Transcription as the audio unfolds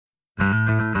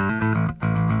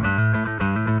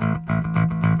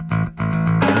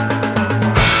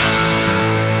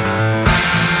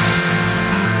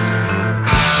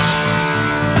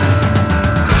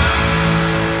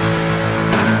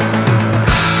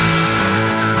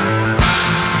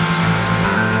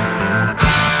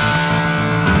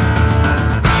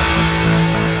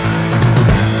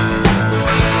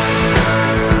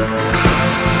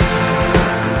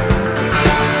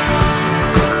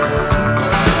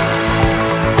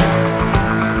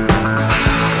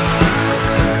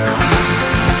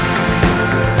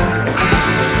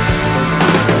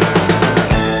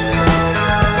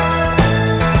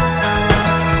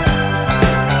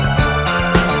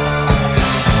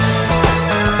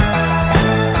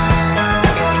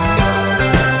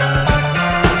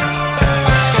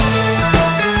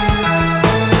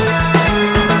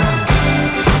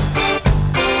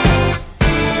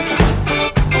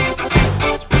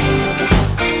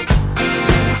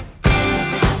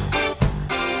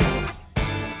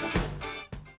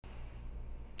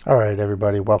Alright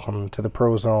everybody, welcome to the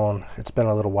Pro Zone. It's been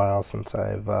a little while since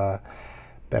I've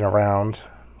been around,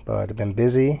 but I've been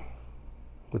busy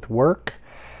with work,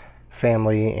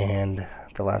 family, and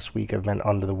the last week I've been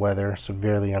under the weather,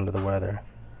 severely under the weather.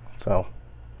 So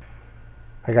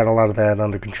I got a lot of that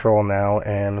under control now,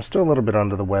 and I'm still a little bit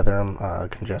under the weather. I'm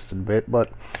congested a bit,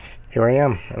 but here I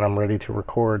am, and I'm ready to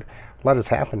record. A lot has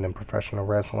happened in professional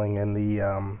wrestling in the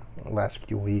last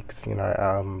few weeks.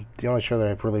 The only show that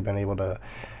I've really been able to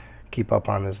keep up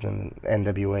on is the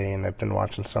NWA, and I've been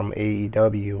watching some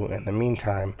AEW in the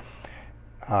meantime.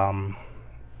 But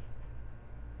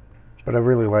I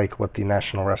really like what the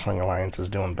National Wrestling Alliance is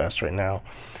doing best right now.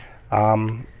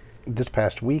 This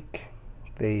past week,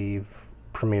 they've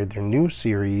premiered their new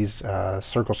series,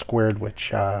 Circle Squared,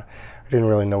 which I didn't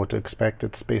really know what to expect.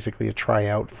 It's basically a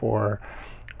tryout for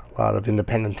a lot of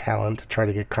independent talent to try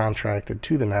to get contracted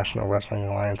to the National Wrestling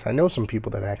Alliance. I know some people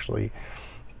that actually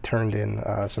turned in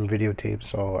some videotapes,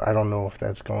 so I don't know if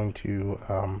that's going to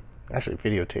actually,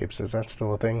 videotapes, is that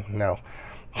still a thing? No.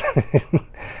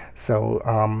 So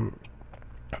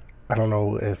I don't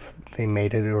know if they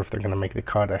made it or if they're going to make the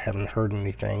cut. I haven't heard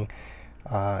anything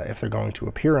if they're going to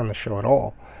appear on the show at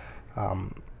all.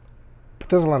 But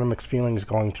there's a lot of mixed feelings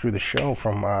going through the show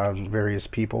from various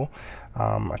people.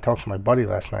 I talked to my buddy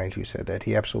last night who said that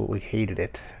he absolutely hated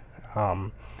it.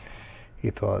 He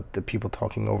thought the people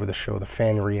talking over the show, the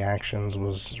fan reactions,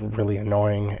 was really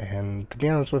annoying, and to be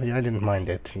honest with you, I didn't mind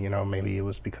it. Maybe it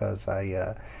was because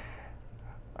I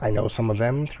know some of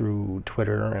them through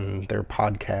Twitter and their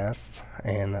podcasts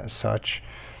and such,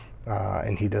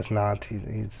 and he does not.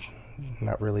 He's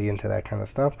not really into that kind of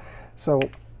stuff. So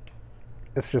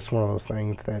it's just one of those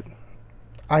things that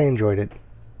I enjoyed it.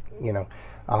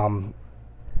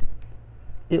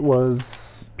 It was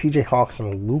PJ Hawks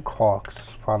and Luke Hawks,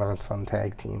 father and son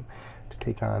tag team, to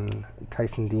take on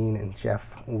Tyson Dean and Jeff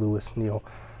Lewis Neal.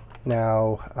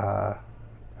 Now,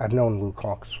 I've known Luke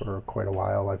Hawks for quite a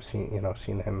while. I've seen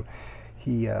him.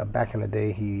 He back in the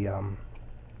day, he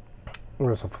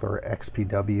wrestled for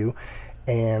XPW,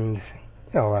 and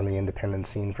around the independent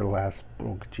scene for the last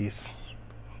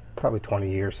probably 20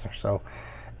 years or so.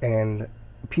 And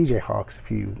PJ Hawks,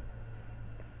 if you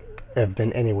have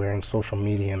been anywhere in social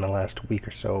media in the last week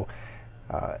or so,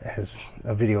 has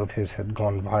a video of his had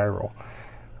gone viral.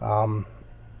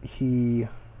 He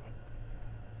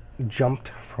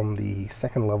jumped from the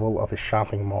second level of a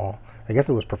shopping mall. I guess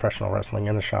it was professional wrestling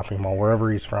in the shopping mall, wherever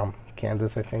he's from,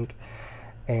 Kansas, I think.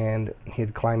 And he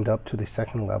had climbed up to the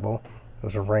second level. There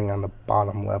was a ring on the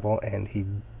bottom level, and he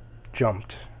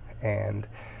jumped. And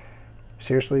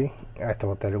seriously, I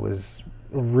thought that it was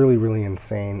really, really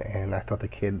insane, and I thought the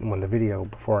kid, when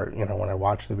I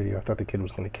watched the video, I thought the kid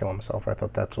was going to kill himself. I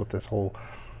thought that's what this whole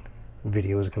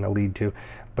video is going to lead to,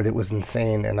 but it was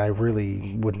insane, and I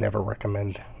really would never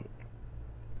recommend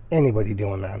anybody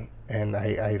doing that, and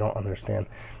I don't understand.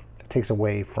 It takes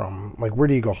away from, where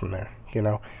do you go from there,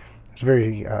 It's a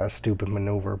very stupid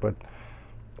maneuver, but,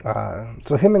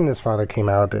 so him and his father came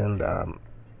out, and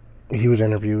he was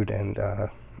interviewed, and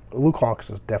Luke Hawks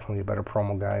is definitely a better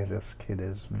promo guy. This kid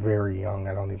is very young.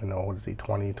 I don't even know, what is he,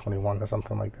 20, 21 or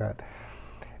something like that.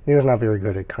 He was not very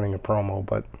good at cutting a promo,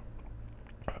 but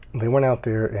they went out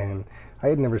there, and I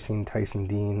had never seen Tyson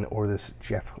Dean or this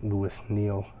Jeff Lewis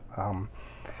Neal. But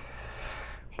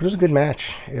it was a good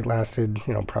match. It lasted,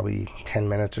 probably 10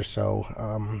 minutes or so.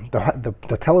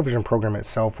 The television program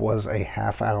itself was a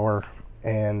half hour,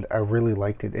 and I really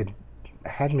liked it. It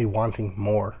had me wanting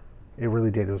more. It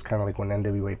really did. It was kind of like when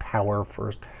NWA Power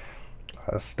first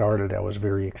started. I was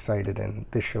very excited, and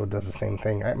this show does the same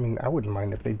thing. I mean, I wouldn't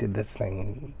mind if they did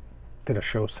a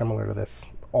show similar to this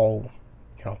all,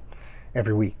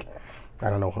 every week. I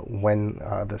don't know when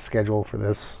the schedule for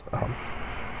this,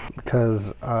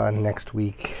 because next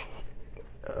week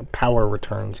Power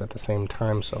returns at the same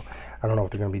time, so I don't know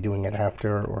if they're going to be doing it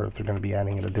after, or if they're going to be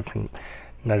adding it a different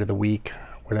night of the week,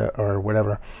 or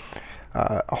whatever.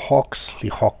 The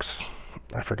Hawks,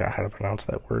 I forgot how to pronounce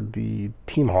that word, the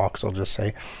Team Hawks, I'll just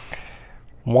say,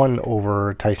 won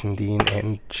over Tyson Dean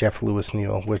and Jeff Lewis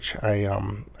Neal, which I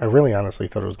really honestly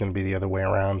thought it was going to be the other way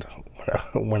around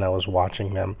when I was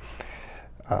watching them.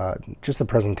 Just the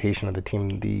presentation of the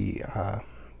team, the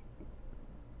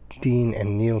Dean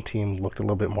and Neal team looked a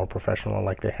little bit more professional,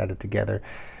 like they had it together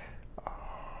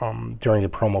during the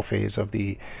promo phase of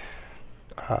the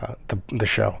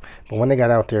show. But when they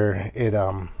got out there,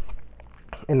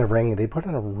 in the ring, they put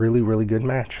on a really, really good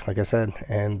match, like I said,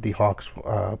 and the Hawks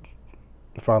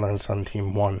father and son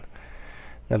team won.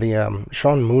 Now, the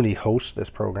Sean Mooney hosts this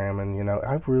program, and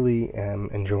I really am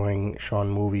enjoying Sean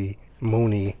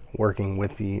Mooney working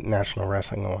with the National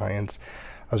Wrestling Alliance.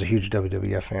 I was a huge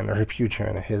WWF fan, or a huge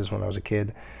fan of his when I was a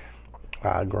kid,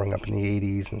 growing up in the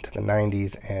 80s into the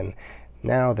 90s, and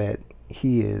now that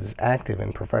he is active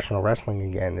in professional wrestling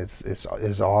again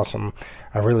is awesome.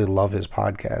 I really love his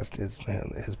podcast.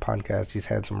 His podcast. He's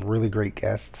had some really great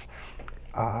guests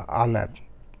on that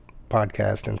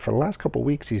podcast, and for the last couple of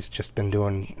weeks, he's just been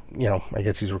doing. I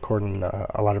guess he's recording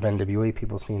a lot of NWA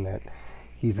people, seeing that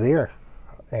he's there.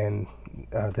 And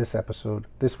this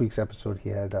week's episode, he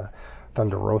had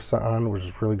Thunder Rosa on, which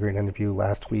was a really great interview.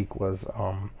 Last week was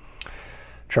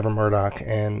Trevor Murdoch,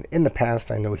 and in the past,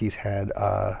 I know he's had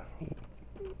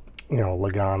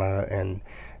Lagana and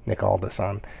Nick Aldis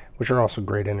on, which are also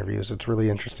great interviews. It's really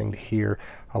interesting to hear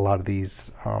a lot of these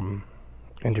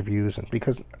interviews, and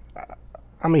because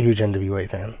I'm a huge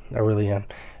NWA fan, I really am,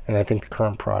 and I think the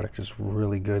current product is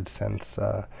really good since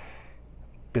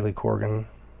Billy Corgan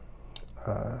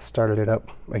started it up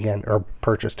again, or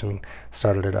purchased and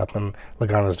started it up, and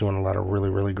Lagana's doing a lot of really,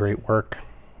 really great work.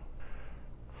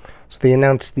 So they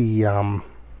announced the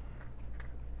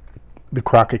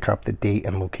Crockett Cup, the date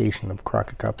and location of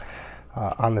Crockett Cup,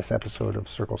 on this episode of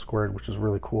Circle Squared, which is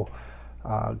really cool,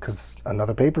 because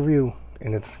another pay-per-view,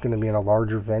 and it's going to be in a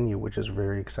larger venue, which is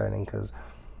very exciting, because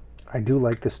I do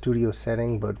like the studio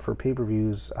setting, but for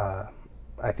pay-per-views,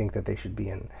 I think that they should be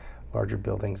in larger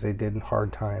buildings. They did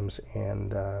Hard Times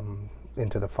and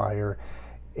Into the Fire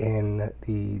in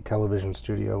the television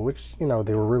studio, which, they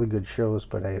were really good shows,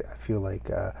 but I feel like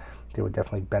they would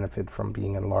definitely benefit from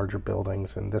being in larger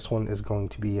buildings. And this one is going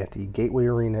to be at the Gateway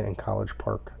Arena in College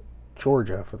Park,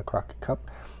 Georgia, for the Crockett Cup,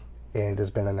 and it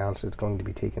has been announced it's going to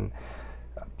be taking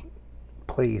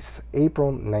place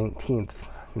April 19th.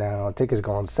 Now, tickets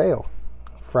go on sale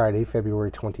Friday,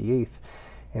 February 28th,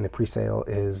 and the pre-sale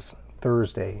is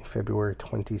Thursday, February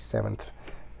 27th.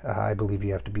 I believe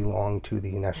you have to belong to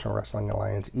the National Wrestling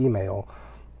Alliance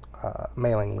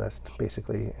mailing list,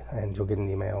 basically, and you'll get an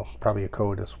email, probably a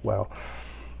code as well.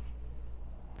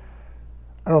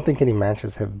 I don't think any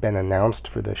matches have been announced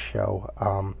for this show.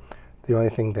 The only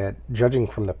thing that, judging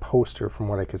from the poster, from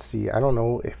what I could see, I don't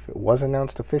know if it was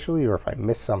announced officially or if I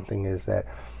missed something, is that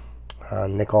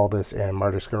Nick Aldis and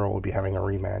Marty Scurll will be having a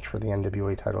rematch for the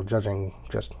NWA title, judging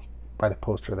just by the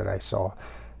poster that I saw.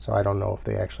 So I don't know if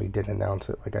they actually did announce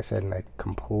it, like I said, and I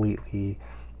completely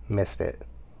missed it.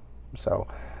 So,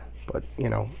 but,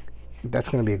 that's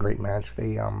going to be a great match.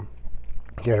 They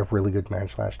had a really good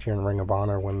match last year in Ring of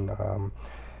Honor when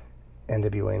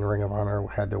NWA and Ring of Honor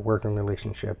had their working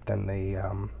relationship. Then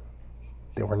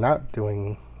they were not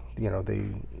doing,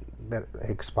 that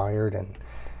expired, and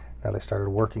now they started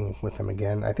working with them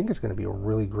again. I think it's going to be a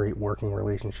really great working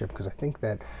relationship, because I think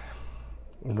that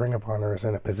Ring of Honor is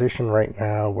in a position right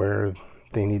now where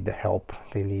they need the help.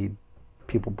 They need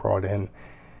people brought in,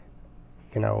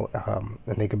 and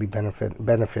they could be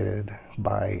benefited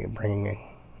by bringing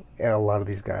a lot of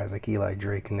these guys like Eli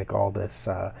Drake and Nick Aldis,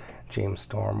 James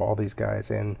Storm, all these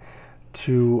guys in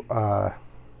to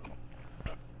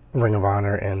Ring of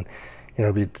Honor. And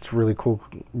it's really cool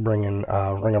bringing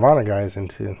Ring of Honor guys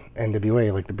into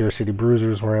NWA, like the Beer City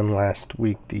Bruisers were in last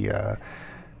week, the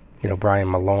Brian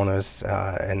Malonis,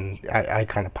 and I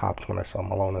kind of popped when I saw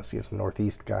Malonis. He's a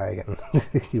Northeast guy, and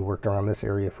he worked around this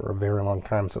area for a very long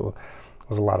time, so it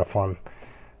was a lot of fun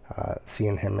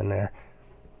seeing him in there.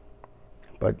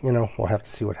 But, we'll have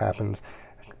to see what happens.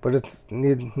 But it's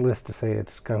needless to say,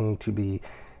 it's going to be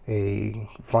a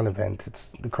fun event.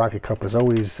 The Crockett Cup was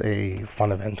always a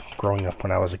fun event growing up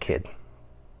when I was a kid.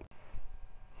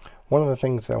 One of the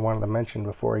things I wanted to mention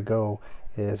before I go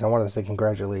is I wanted to say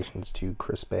congratulations to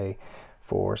Chris Bay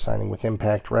for signing with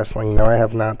Impact Wrestling. Now, I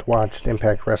have not watched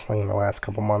Impact Wrestling in the last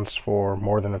couple months for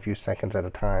more than a few seconds at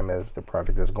a time as the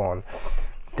project has gone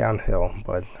downhill,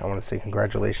 but I want to say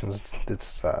congratulations.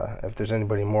 If there's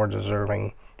anybody more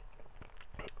deserving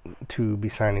to be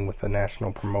signing with the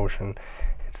national promotion,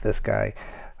 it's this guy.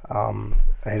 I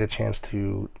had a chance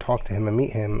to talk to him and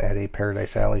meet him at a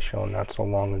Paradise Alley show not so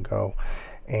long ago,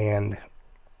 and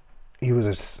he was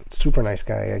a super nice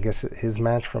guy. I guess his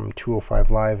match from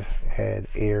 205 Live had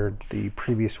aired the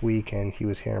previous week, and he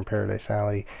was here in Paradise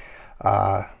Alley,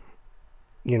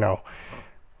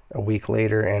 a week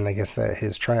later, and I guess that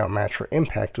his tryout match for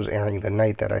Impact was airing the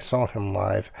night that I saw him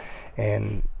live,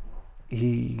 and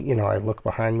he, I look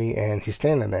behind me, and he's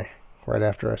standing there right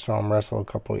after I saw him wrestle a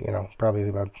couple, probably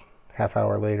about half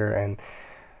hour later, and,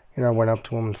 I went up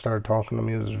to him and started talking to him.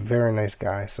 He was a very nice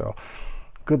guy, so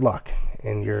good luck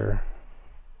in your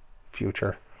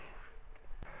future.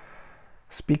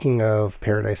 Speaking of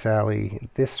Paradise Alley,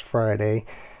 this Friday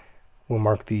will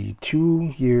mark the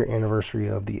 2-year anniversary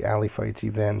of the Alley Fights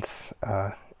events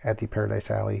at the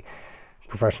Paradise Alley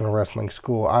professional wrestling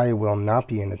school. I will not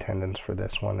be in attendance for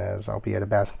this one, as I'll be at a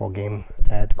basketball game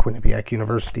at Quinnipiac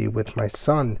University with my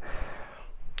son,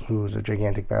 who's a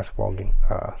gigantic basketball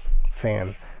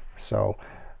fan. So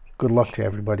good luck to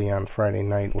everybody on Friday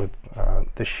night with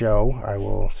the show. I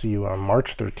will see you on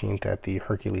March 13th at the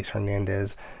Hercules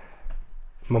Hernandez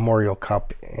Memorial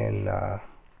Cup in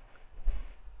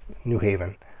New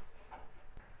Haven.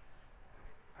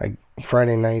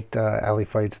 Friday night alley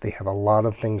fights, they have a lot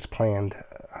of things planned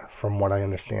from what I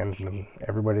understand from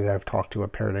everybody that I've talked to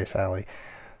at Paradise Alley.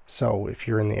 So if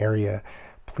you're in the area,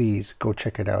 please go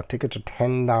check it out. Tickets are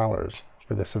 $10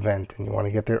 for this event, and you want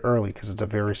to get there early because it's a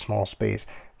very small space,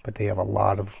 but they have a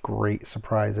lot of great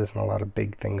surprises and a lot of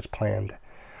big things planned.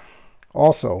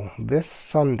 Also, this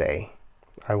Sunday,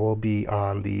 I will be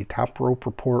on the Top Rope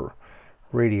Report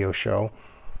radio show.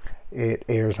 It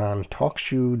airs on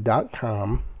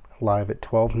TalkShoe.com live at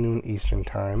 12 noon Eastern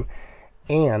Time,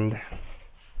 and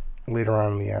later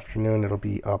on in the afternoon it'll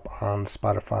be up on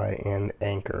Spotify and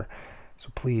Anchor. So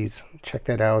please check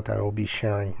that out. I will be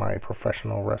sharing my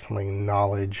professional wrestling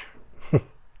knowledge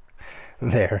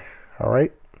there.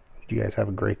 Alright? You guys have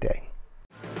a great day.